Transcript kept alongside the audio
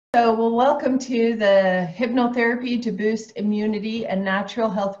Well, welcome to the Hypnotherapy to Boost Immunity and Natural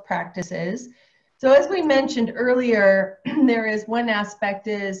Health Practices. So as we mentioned earlier, there is one aspect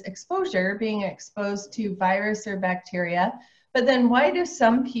is exposure, being exposed to virus or bacteria. But then why do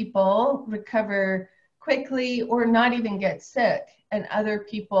some people recover quickly or not even get sick, and other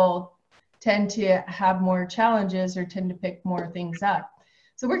people tend to have more challenges or tend to pick more things up?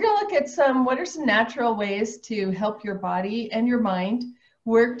 So we're going to look at what are some natural ways to help your body and your mind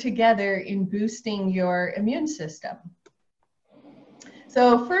work together in boosting your immune system.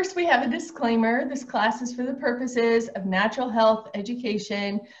 So first, we have a disclaimer. This class is for the purposes of natural health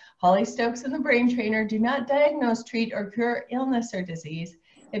education. Holly Stokes and the Brain Trainer do not diagnose, treat, or cure illness or disease.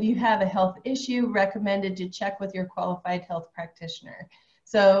 If you have a health issue, recommended to check with your qualified health practitioner.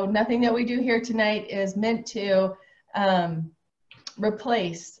 So nothing that we do here tonight is meant to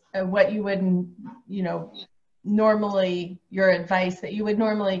replace what you would, normally, your advice that you would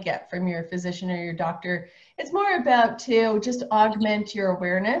normally get from your physician or your doctor. It's more about to just augment your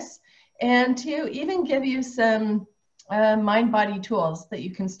awareness and to even give you some mind-body tools that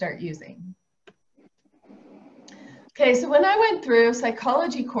you can start using. Okay, so when I went through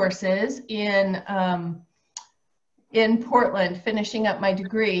psychology courses in Portland, finishing up my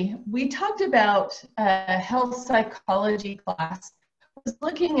degree, we talked about a health psychology class. Was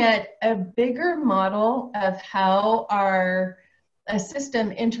looking at a bigger model of how our system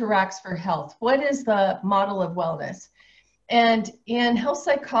interacts for health. What is the model of wellness? And in health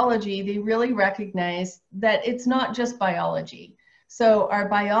psychology, they really recognize that it's not just biology. So our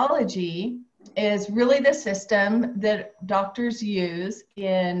biology is really the system that doctors use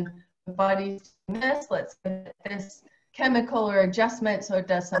in the body's let's get this chemical or adjustment so it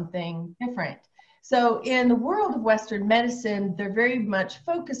does something different. So in the world of Western medicine, they're very much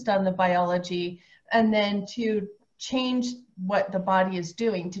focused on the biology and then to change what the body is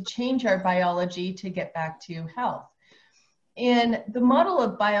doing, to change our biology to get back to health. In the model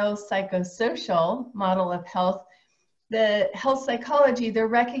of biopsychosocial model of health, the health psychology, they're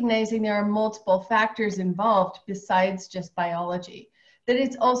recognizing there are multiple factors involved besides just biology. That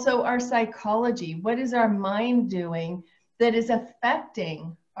it's also our psychology. What is our mind doing that is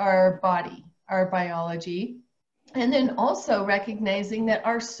affecting our body, our biology, and then also recognizing that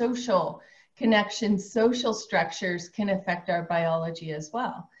our social connections, social structures can affect our biology as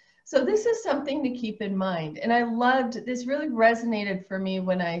well. So this is something to keep in mind. And I loved, this really resonated for me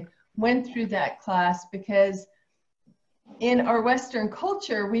when I went through that class, because in our Western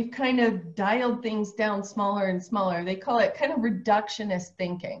culture, we've kind of dialed things down smaller and smaller. They call it kind of reductionist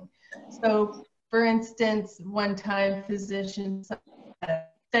thinking. So for instance, one time physicians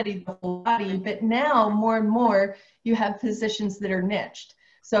studied the whole body, but now more and more you have physicians that are niched.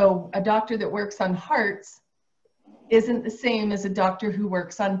 So a doctor that works on hearts isn't the same as a doctor who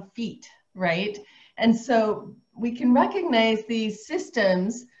works on feet, right? And so we can recognize these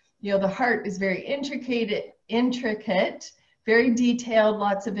systems. The heart is very intricate, very detailed,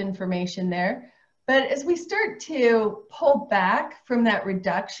 lots of information there. But as we start to pull back from that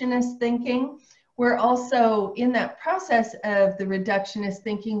reductionist thinking, we're also in that process of the reductionist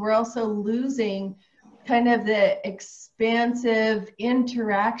thinking, we're also losing kind of the expansive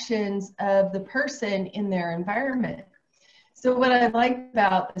interactions of the person in their environment. So what I like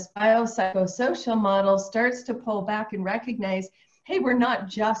about this biopsychosocial model starts to pull back and recognize, hey, we're not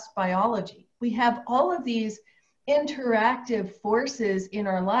just biology. We have all of these interactive forces in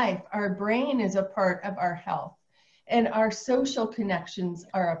our life. Our brain is a part of our health, and our social connections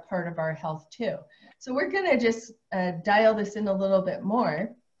are a part of our health too. So we're going to just dial this in a little bit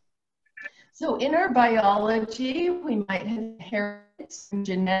more. So in our biology, we might have inherited some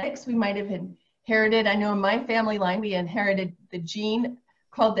genetics. We might have inherited, I know in my family line, we inherited the gene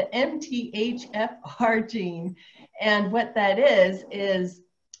called the MTHFR gene. And what that is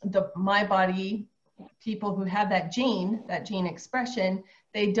my body, people who have that gene expression,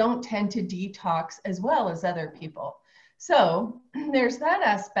 they don't tend to detox as well as other people. So there's that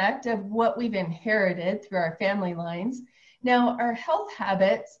aspect of what we've inherited through our family lines. Now, our health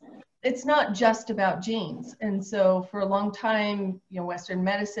habits, it's not just about genes. And so for a long time, Western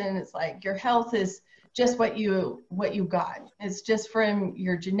medicine, it's like your health is just what you got. It's just from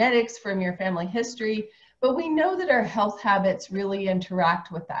your genetics, from your family history. But we know that our health habits really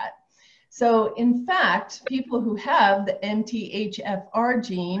interact with that. So in fact, people who have the MTHFR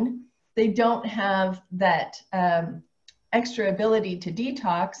gene, they don't have that extra ability to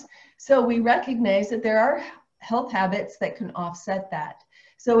detox. So we recognize that there are health habits that can offset that.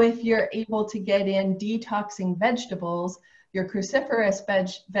 So if you're able to get in detoxing vegetables, your cruciferous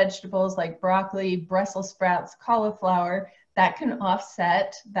vegetables like broccoli, Brussels sprouts, cauliflower, that can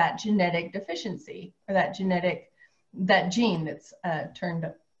offset that genetic deficiency or that gene that's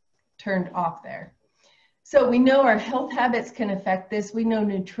turned off there. So we know our health habits can affect this. We know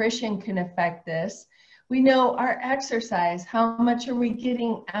nutrition can affect this. We know our exercise, how much are we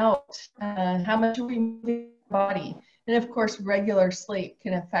getting out? How much are we moving our body? And of course, regular sleep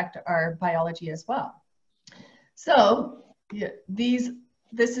can affect our biology as well. So this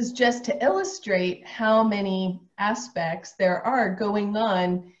is just to illustrate how many aspects there are going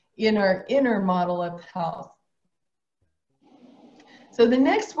on in our inner model of health. So the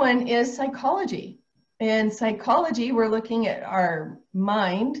next one is psychology. In psychology, we're looking at our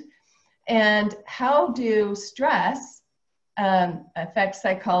mind and how do stress affect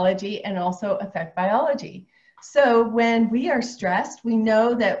psychology and also affect biology. So when we are stressed, we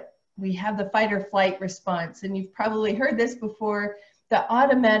know that we have the fight or flight response. And you've probably heard this before, the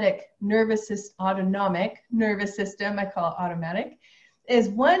autonomic nervous system, I call it automatic, is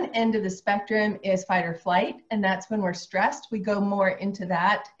one end of the spectrum is fight or flight. And that's when we're stressed. We go more into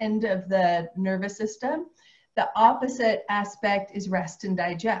that end of the nervous system. The opposite aspect is rest and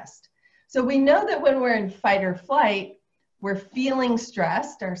digest. So we know that when we're in fight or flight, we're feeling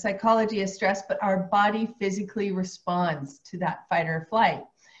stressed, our psychology is stressed, but our body physically responds to that fight or flight.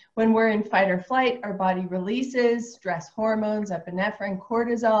 When we're in fight or flight, our body releases stress hormones, epinephrine,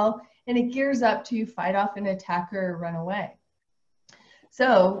 cortisol, and it gears up to fight off an attacker or run away.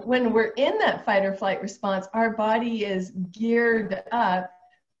 So when we're in that fight or flight response, our body is geared up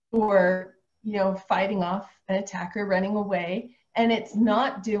for, fighting off an attacker, running away, and it's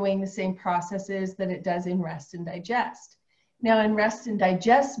not doing the same processes that it does in rest and digest. Now in rest and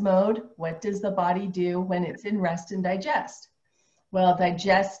digest mode, what does the body do when it's in rest and digest? Well,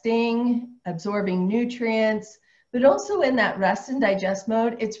 digesting, absorbing nutrients, but also in that rest and digest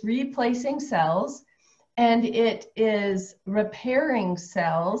mode, it's replacing cells and it is repairing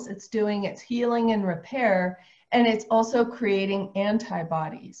cells. It's doing its healing and repair, and it's also creating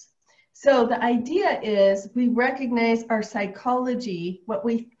antibodies. So the idea is we recognize our psychology, what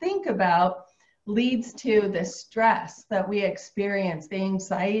we think about leads to the stress that we experience, the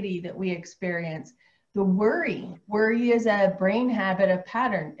anxiety that we experience, the worry. Worry is a brain habit, a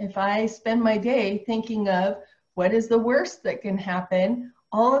pattern. If I spend my day thinking of what is the worst that can happen,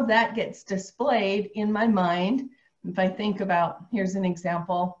 all of that gets displayed in my mind. If I think about, here's an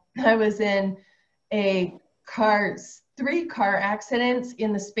example. I was in three car accidents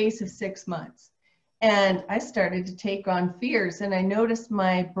in the space of 6 months. And I started to take on fears, and I noticed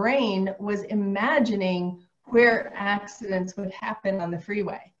my brain was imagining where accidents would happen on the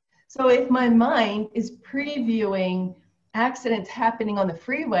freeway. So if my mind is previewing accidents happening on the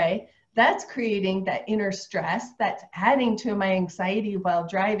freeway, that's creating that inner stress, that's adding to my anxiety while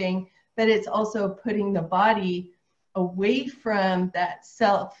driving, but it's also putting the body away from that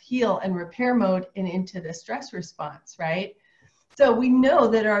self-heal and repair mode and into the stress response, right? So we know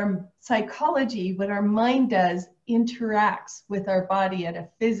that our psychology, what our mind does, interacts with our body at a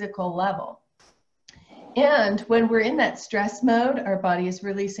physical level. And when we're in that stress mode, our body is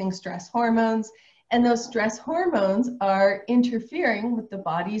releasing stress hormones, and those stress hormones are interfering with the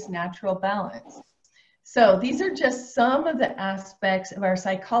body's natural balance. So these are just some of the aspects of our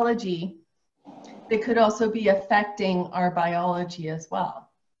psychology that could also be affecting our biology as well.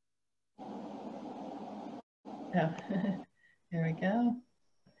 Oh, there we go.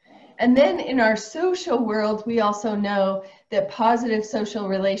 And then in our social world, we also know that positive social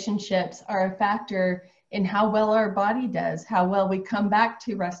relationships are a factor in how well our body does, how well we come back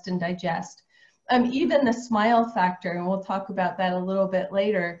to rest and digest. Even the smile factor, and we'll talk about that a little bit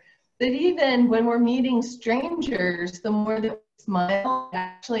later, that even when we're meeting strangers, the more that we smile, it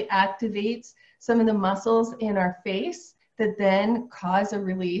actually activates some of the muscles in our face that then cause a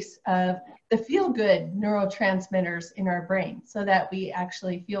release of the feel-good neurotransmitters in our brain so that we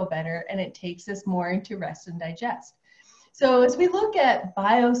actually feel better, and it takes us more into rest and digest. So as we look at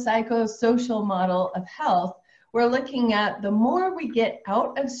biopsychosocial model of health, we're looking at the more we get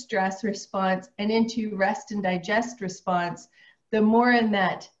out of stress response and into rest and digest response, the more in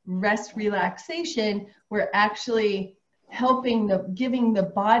that rest relaxation, we're actually giving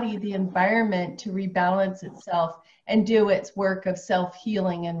the body the environment to rebalance itself and do its work of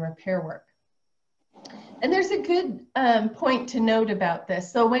self-healing and repair work. And there's a good point to note about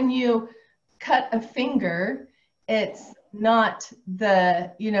this. So when you cut a finger, it's not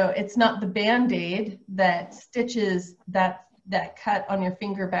the, it's not the Band-Aid that stitches that cut on your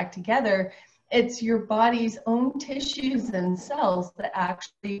finger back together. It's your body's own tissues and cells that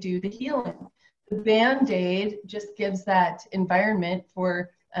actually do the healing. The Band-Aid just gives that environment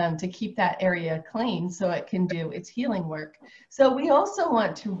for to keep that area clean so it can do its healing work. So we also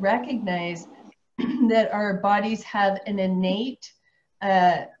want to recognize that our bodies have an innate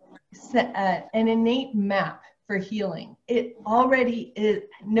map for healing. It already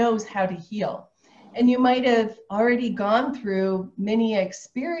knows how to heal. And you might have already gone through many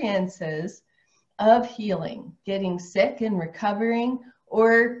experiences of healing, getting sick and recovering,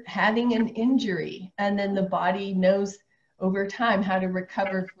 or having an injury. And then the body knows over time how to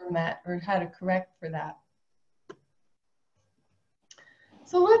recover from that or how to correct for that.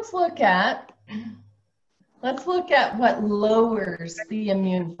 So let's look at what lowers the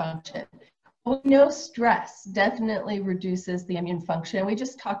immune function. We know stress definitely reduces the immune function. We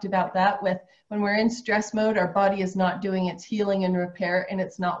just talked about that with when we're in stress mode, our body is not doing its healing and repair, and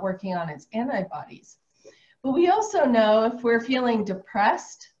it's not working on its antibodies. But we also know if we're feeling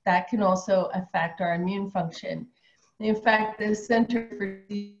depressed, that can also affect our immune function. In fact, the Center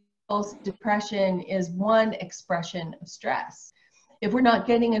for Depression is one expression of stress. If we're not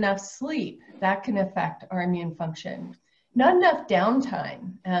getting enough sleep, that can affect our immune function. Not enough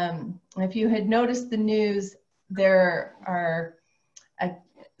downtime. If you had noticed the news, there are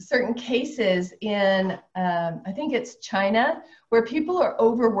certain cases in, I think it's China, where people are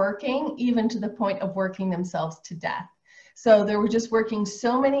overworking even to the point of working themselves to death. So they were just working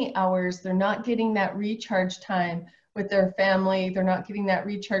so many hours, they're not getting that recharge time with their family, they're not getting that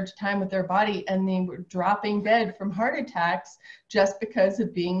recharge time with their body, and they were dropping dead from heart attacks just because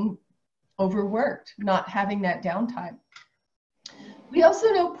of being overworked, not having that downtime. We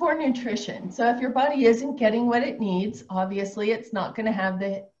also know poor nutrition. So if your body isn't getting what it needs, obviously it's not going to have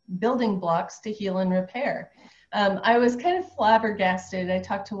the building blocks to heal and repair. I was kind of flabbergasted. I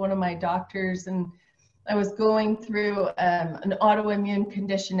talked to one of my doctors, and I was going through an autoimmune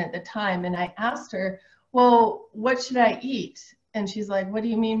condition at the time, and I asked her, well, what should I eat? And she's like, what do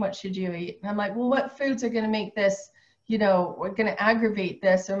you mean, what should you eat? And I'm like, well, what foods are going to make this, we're going to aggravate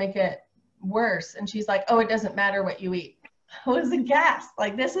this or make it worse? And she's like, oh, it doesn't matter what you eat. I was aghast.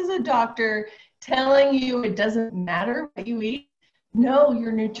 Like, this is a doctor telling you it doesn't matter what you eat. No,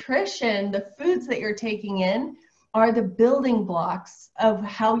 your nutrition, the foods that you're taking in, are the building blocks of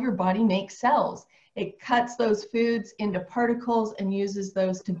how your body makes cells. It cuts those foods into particles and uses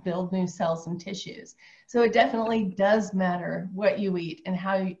those to build new cells and tissues. So it definitely does matter what you eat and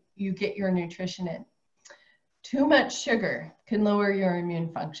how you get your nutrition in. Too much sugar can lower your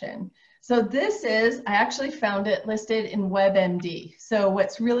immune function. So this is, I actually found it listed in WebMD. So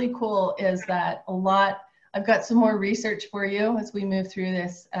what's really cool is that I've got some more research for you as we move through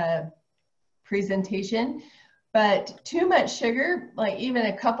this presentation. But too much sugar, like even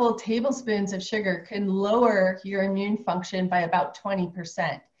a couple of tablespoons of sugar, can lower your immune function by about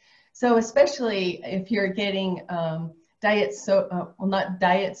 20%. So especially if you're getting not diet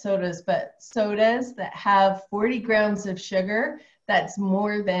sodas, but sodas that have 40 grams of sugar, that's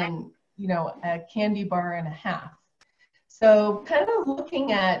more than, a candy bar and a half. So kind of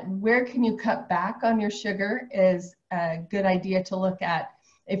looking at where can you cut back on your sugar is a good idea to look at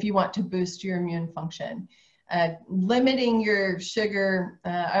if you want to boost your immune function. Limiting your sugar.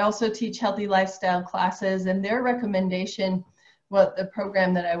 I also teach healthy lifestyle classes, and their recommendation, the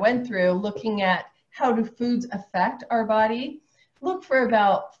program that I went through, looking at how do foods affect our body, look for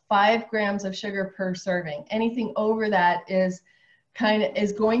about 5 grams of sugar per serving. Anything over that is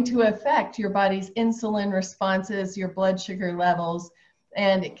going to affect your body's insulin responses, your blood sugar levels,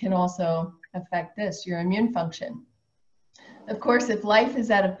 and it can also affect your immune function. Of course, if life is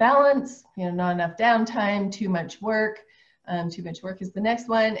out of balance, not enough downtime, too much work is the next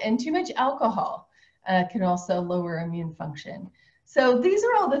one, and too much alcohol can also lower immune function. So these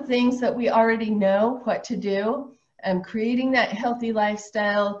are all the things that we already know what to do. Creating that healthy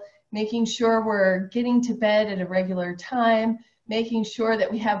lifestyle, making sure we're getting to bed at a regular time, making sure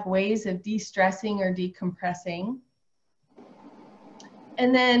that we have ways of de-stressing or decompressing.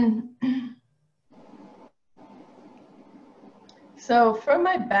 And then, so from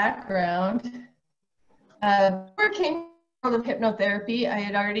my background, before I came to the world of hypnotherapy, I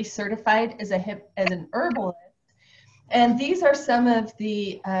had already certified as an herbalist. And these are some of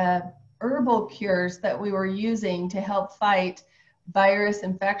the herbal cures that we were using to help fight virus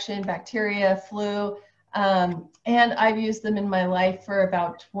infection, bacteria, flu. And I've used them in my life for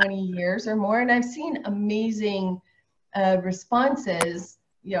about 20 years or more. And I've seen amazing responses,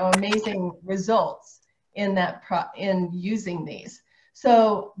 amazing results in using these.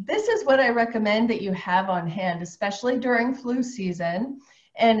 So this is what I recommend that you have on hand, especially during flu season,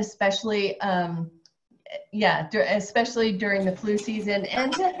 and especially especially during the flu season,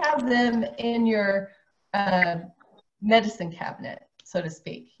 and to have them in your medicine cabinet. so to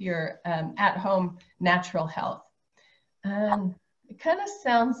speak, your at-home natural health. It kind of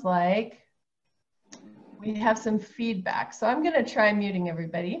sounds like we have some feedback. So I'm going to try muting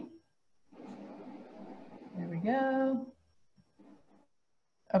everybody. There we go.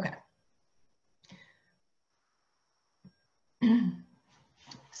 Okay.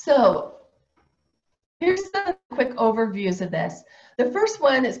 So here's some quick overviews of this. The first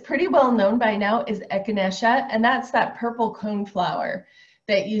one is pretty well known by now is echinacea, and that's that purple coneflower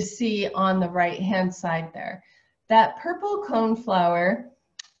that you see on the right-hand side there. That purple coneflower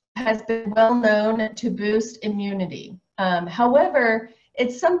has been well known to boost immunity. However,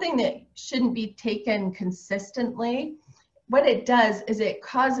 it's something that shouldn't be taken consistently. What it does is it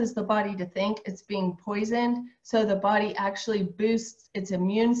causes the body to think it's being poisoned, so the body actually boosts its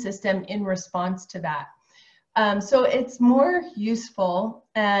immune system in response to that. So it's more useful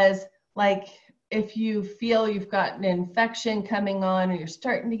as like if you feel you've got an infection coming on or you're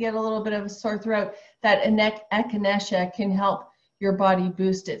starting to get a little bit of a sore throat, that echinacea can help your body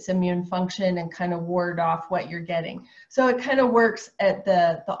boost its immune function and kind of ward off what you're getting. So it kind of works at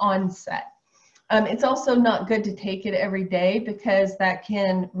the onset. It's also not good to take it every day because that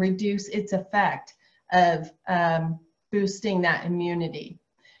can reduce its effect of boosting that immunity.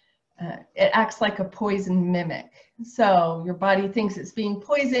 It acts like a poison mimic. So your body thinks it's being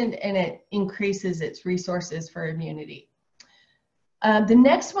poisoned and it increases its resources for immunity. The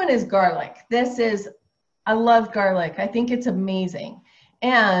next one is garlic. I love garlic. I think it's amazing.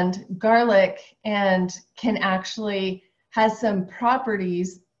 And garlic can actually has some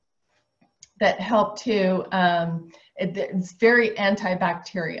properties that help to, it's very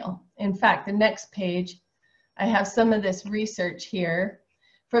antibacterial. In fact, the next page, I have some of this research here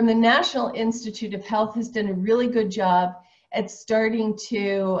from the National Institute of Health has done a really good job at starting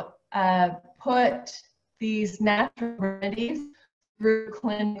to put these natural remedies through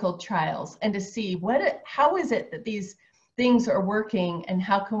clinical trials and to see how is it that these things are working and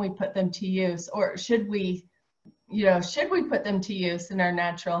how can we put them to use, or should we put them to use in our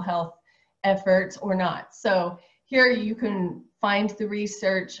natural health efforts or not. So here you can find the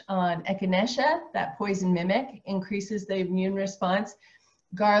research on echinacea, that poison mimic, increases the immune response.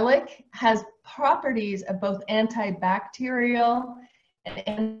 Garlic has properties of both antibacterial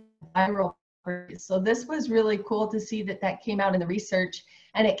and antiviral properties. So this was really cool to see that came out in the research,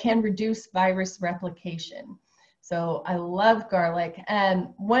 and it can reduce virus replication. So I love garlic. And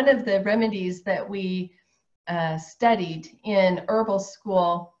one of the remedies that we studied in herbal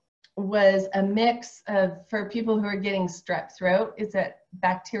school was a mix of, for people who are getting strep throat, it's a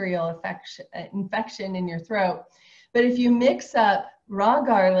bacterial infection in your throat. But if you mix up raw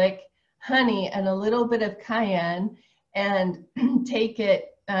garlic, honey, and a little bit of cayenne and take it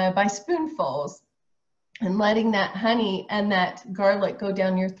by spoonfuls and letting that honey and that garlic go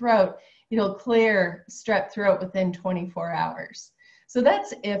down your throat, it'll clear strep throat within 24 hours. So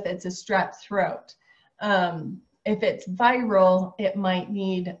that's if it's a strep throat. If it's viral, it might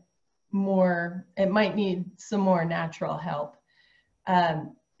need some more natural help.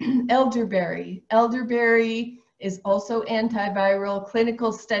 Elderberry. Elderberry is also antiviral.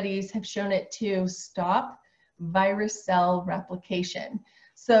 Clinical studies have shown it to stop virus cell replication.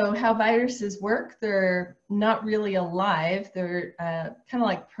 So how viruses work, they're not really alive. They're kind of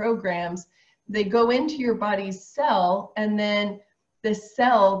like programs. They go into your body's cell, and then the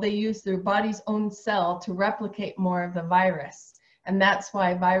cell, they use their body's own cell to replicate more of the virus. And that's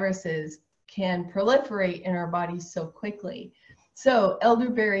why viruses can proliferate in our bodies so quickly. So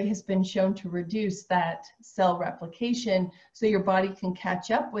elderberry has been shown to reduce that cell replication so your body can catch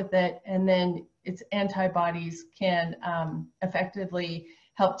up with it, and then its antibodies can effectively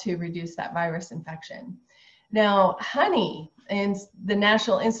help to reduce that virus infection. Now, honey, in the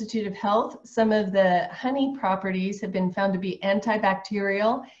National Institute of Health, some of the honey properties have been found to be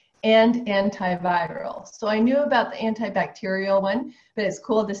antibacterial and antiviral. So I knew about the antibacterial one, but it's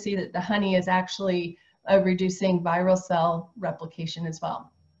cool to see that the honey is actually reducing viral cell replication as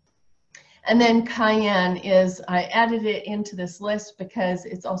well. And then cayenne I added it into this list because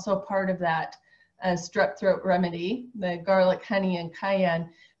it's also part of that strep throat remedy, the garlic, honey, and cayenne.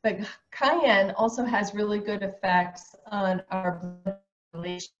 But cayenne also has really good effects on our blood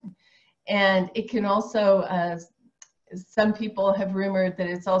circulation. And it can also, some people have rumored that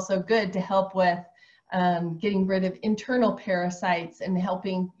it's also good to help with getting rid of internal parasites and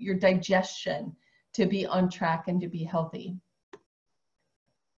helping your digestion to be on track and to be healthy.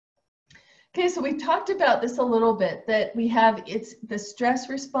 Okay, so we talked about this a little bit, that it's the stress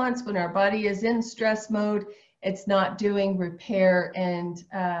response. When our body is in stress mode, it's not doing repair and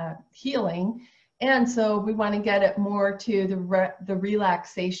healing. And so we want to get it more to the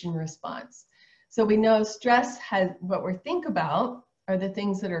relaxation response. So we know stress has, what we think about are the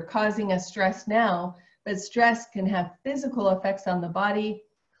things that are causing us stress now, but stress can have physical effects on the body.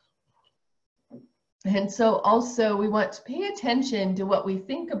 And so also we want to pay attention to what we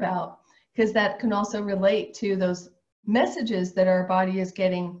think about, because that can also relate to those messages that our body is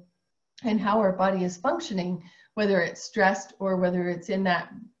getting and how our body is functioning, whether it's stressed or whether it's in that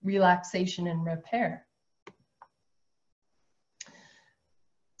relaxation and repair.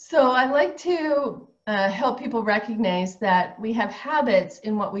 So I like to help people recognize that we have habits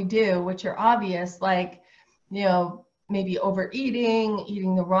in what we do, which are obvious, like, you know, maybe overeating,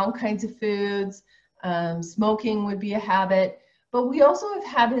 eating the wrong kinds of foods, smoking would be a habit, but we also have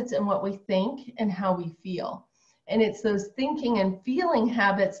habits in what we think and how we feel. And it's those thinking and feeling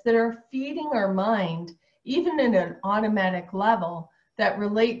habits that are feeding our mind, even in an automatic level, that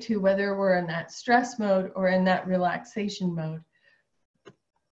relate to whether we're in that stress mode or in that relaxation mode.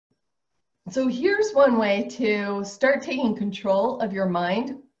 So here's one way to start taking control of your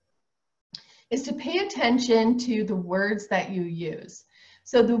mind, is to pay attention to the words that you use.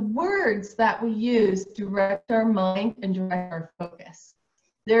 So the words that we use direct our mind and direct our focus.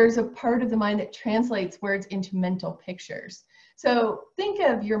 There's a part of the mind that translates words into mental pictures. So think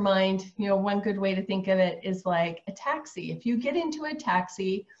of your mind, you know, one good way to think of it is like a taxi. If you get into a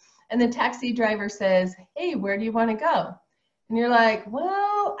taxi and the taxi driver says, hey, where do you want to go? And you're like,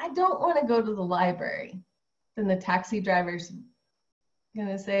 well, I don't want to go to the library. Then the taxi driver's going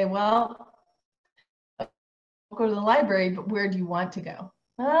to say, well, I'll go to the library, but where do you want to go?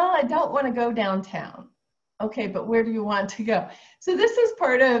 Well, I don't want to go downtown. Okay, but where do you want to go? So this is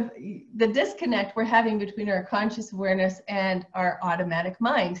part of the disconnect we're having between our conscious awareness and our automatic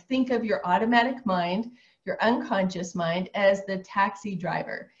mind. Think of your automatic mind, your unconscious mind, as the taxi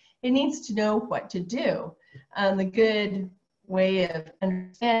driver. It needs to know what to do. The good way of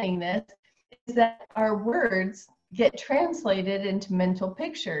understanding this is that our words get translated into mental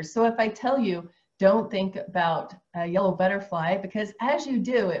pictures. So if I tell you, don't think about a yellow butterfly, because as you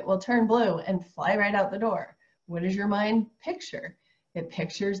do, it will turn blue and fly right out the door. What does your mind picture? It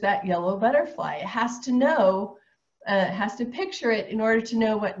pictures that yellow butterfly. It has to know, it has to picture it in order to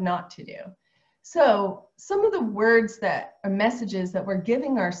know what not to do. So some of the words that are messages that we're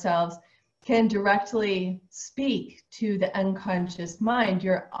giving ourselves can directly speak to the unconscious mind.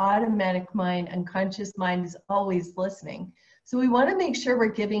 Your automatic mind, unconscious mind is always listening. So we want to make sure we're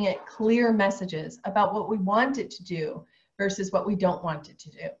giving it clear messages about what we want it to do versus what we don't want it to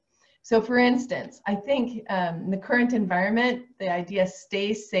do. So for instance, I think in the current environment, the idea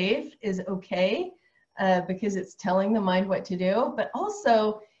stay safe is okay because it's telling the mind what to do, but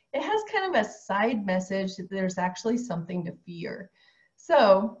also it has kind of a side message that there's actually something to fear.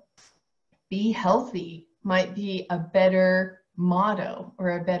 So be healthy might be a better motto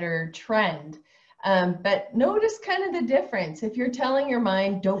or a better trend. But notice kind of the difference. If you're telling your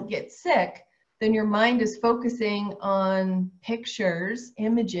mind, don't get sick, then your mind is focusing on pictures,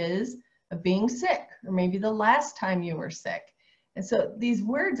 images of being sick, or maybe the last time you were sick. And so these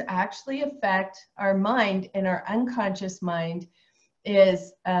words actually affect our mind, and our unconscious mind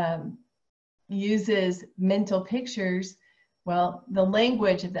is uses mental pictures. Well, the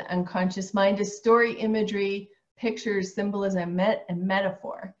language of the unconscious mind is story, imagery, pictures, symbolism, and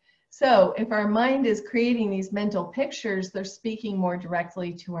metaphor. So if our mind is creating these mental pictures, they're speaking more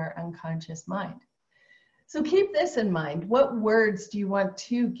directly to our unconscious mind. So keep this in mind. What words do you want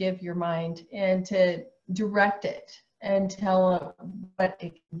to give your mind and to direct it and tell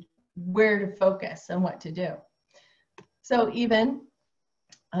it where to focus and what to do? So even,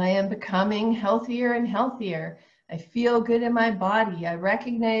 I am becoming healthier and healthier. I feel good in my body. I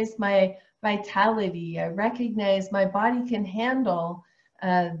recognize my vitality. I recognize my body can handle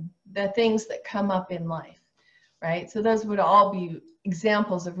the things that come up in life, right? So those would all be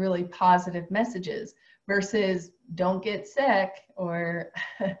examples of really positive messages versus don't get sick or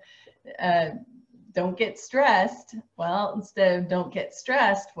don't get stressed. Well, instead of don't get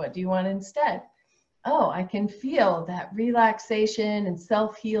stressed, what do you want instead? Oh, I can feel that relaxation and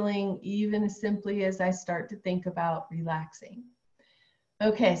self-healing even as simply as I start to think about relaxing.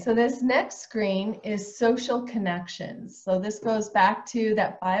 Okay, so this next screen is social connections. So this goes back to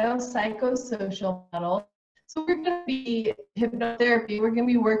that biopsychosocial model. So we're going to be hypnotherapy. We're going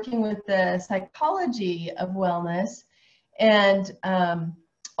to be working with the psychology of wellness, and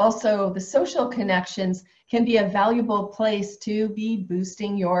also the social connections can be a valuable place to be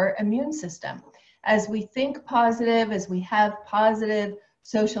boosting your immune system. As we think positive, as we have positive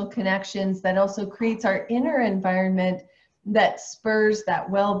social connections, that also creates our inner environment that spurs that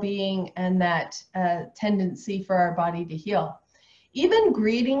well-being and that tendency for our body to heal. Even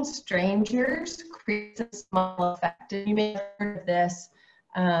greeting strangers creates a small effect. And you may have heard of this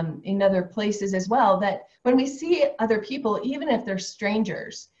in other places as well, that when we see other people, even if they're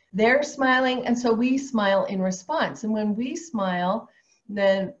strangers, they're smiling, and so we smile in response. And when we smile,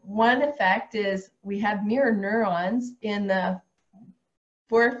 then one effect is we have mirror neurons in the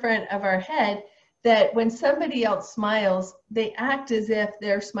forefront of our head that when somebody else smiles, they act as if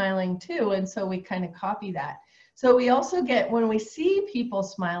they're smiling too, and so we kind of copy that. So we also get, when we see people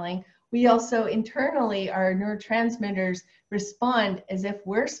smiling, we also internally, our neurotransmitters respond as if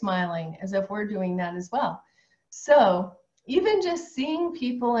we're smiling, as if we're doing that as well. So even just seeing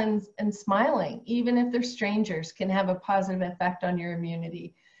people and smiling, even if they're strangers, can have a positive effect on your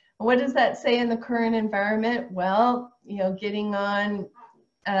immunity. What does that say in the current environment? Well, you know, getting on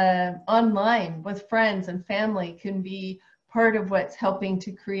online with friends and family can be part of what's helping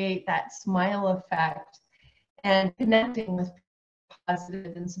to create that smile effect and connecting with people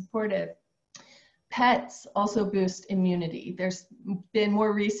positive and supportive. Pets also boost immunity. There's been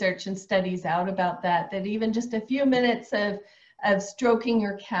more research and studies out about that, that even just a few minutes of stroking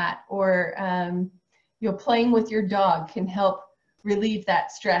your cat or you know, playing with your dog can help relieve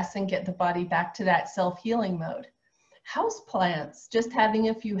that stress and get the body back to that self-healing mode. Houseplants, just having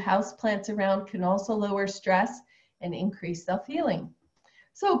a few houseplants around can also lower stress and increase self-healing.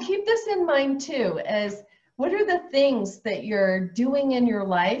 So keep this in mind too, as what are the things that you're doing in your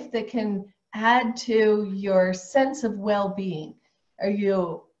life that can add to your sense of well-being?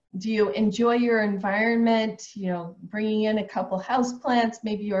 Do you enjoy your environment, you know, bringing in a couple houseplants,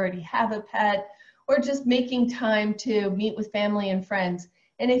 maybe you already have a pet, or just making time to meet with family and friends?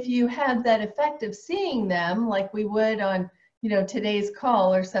 And if you have that effect of seeing them, like we would on, you know, today's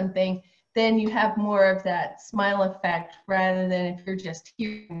call or something, then you have more of that smile effect rather than if you're just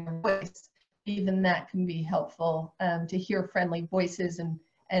hearing their voice. Even that can be helpful to hear friendly voices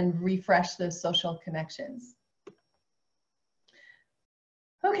and refresh those social connections.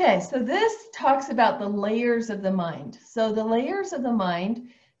 Okay, so this talks about the layers of the mind. So the layers of the mind,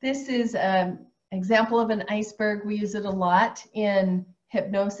 this is an example of an iceberg. We use it a lot in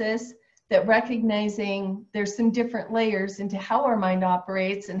hypnosis, that recognizing there's some different layers into how our mind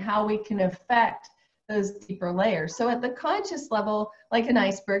operates and how we can affect those deeper layers. So at the conscious level, like an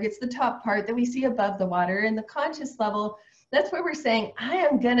iceberg, it's the top part that we see above the water. And the conscious level, that's where we're saying, I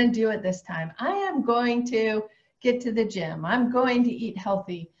am going to do it this time. I am going to get to the gym. I'm going to eat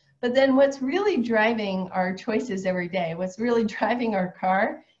healthy. But then what's really driving our choices every day, what's really driving our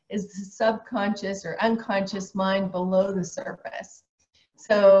car, is the subconscious or unconscious mind below the surface.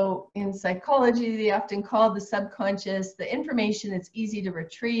 So in psychology, they often call the subconscious the information that's easy to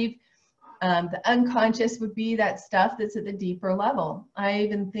retrieve. The unconscious would be that stuff that's at the deeper level. I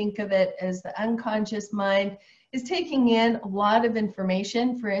even think of it as the unconscious mind is taking in a lot of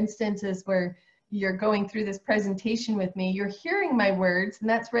information. For instance, as where you're going through this presentation with me, you're hearing my words, and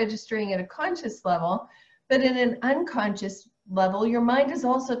that's registering at a conscious level. But in an unconscious level, your mind is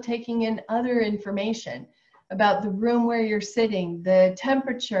also taking in other information about the room where you're sitting, the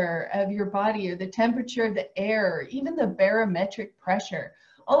temperature of your body, or the temperature of the air, or even the barometric pressure.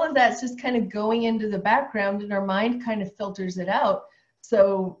 All of that's just kind of going into the background, and our mind kind of filters it out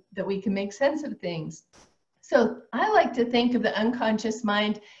so that we can make sense of things. So I like to think of the unconscious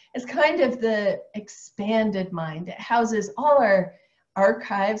mind as kind of the expanded mind. It houses all our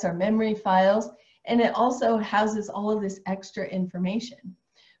archives, our memory files, and it also houses all of this extra information.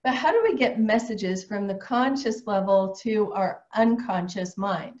 But how do we get messages from the conscious level to our unconscious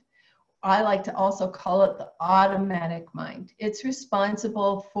mind? I like to also call it the automatic mind. It's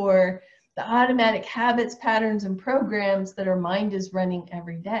responsible for the automatic habits, patterns, and programs that our mind is running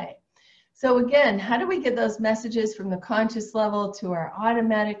every day. So again, how do we get those messages from the conscious level to our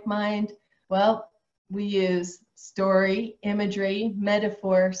automatic mind? Well, we use story, imagery,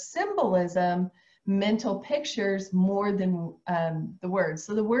 metaphor, symbolism, mental pictures more than the words.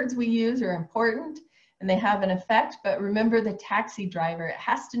 So the words we use are important and they have an effect, but remember the taxi driver, it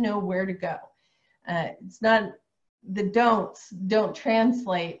has to know where to go. It's not, the don'ts don't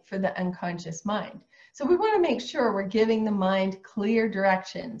translate for the unconscious mind. So we want to make sure we're giving the mind clear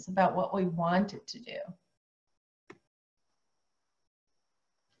directions about what we want it to do.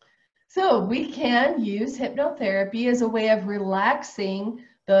 So we can use hypnotherapy as a way of relaxing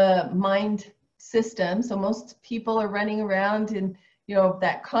the mind system. So most people are running around in, you know,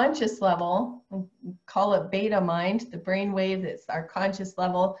 that conscious level, we call it beta mind, the brain wave that's our conscious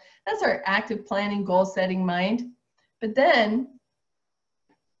level. That's our active planning, goal setting mind. But then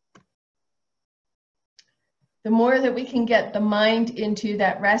the more that we can get the mind into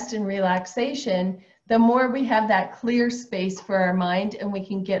that rest and relaxation, the more we have that clear space for our mind, and we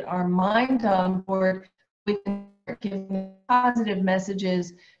can get our mind on board. We can give positive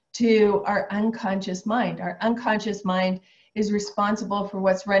messages to our unconscious mind. Our unconscious mind is responsible for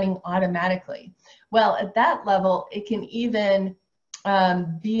what's running automatically. Well, at that level, it can even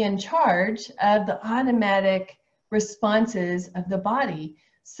be in charge of the automatic responses of the body.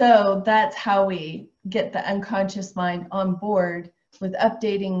 So that's how we get the unconscious mind on board with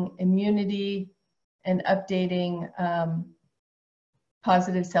updating immunity and updating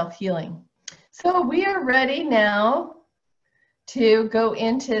positive self-healing. So we are ready now to go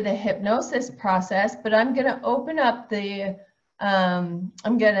into the hypnosis process, but I'm going to open up the, I'm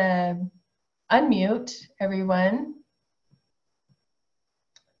going to unmute everyone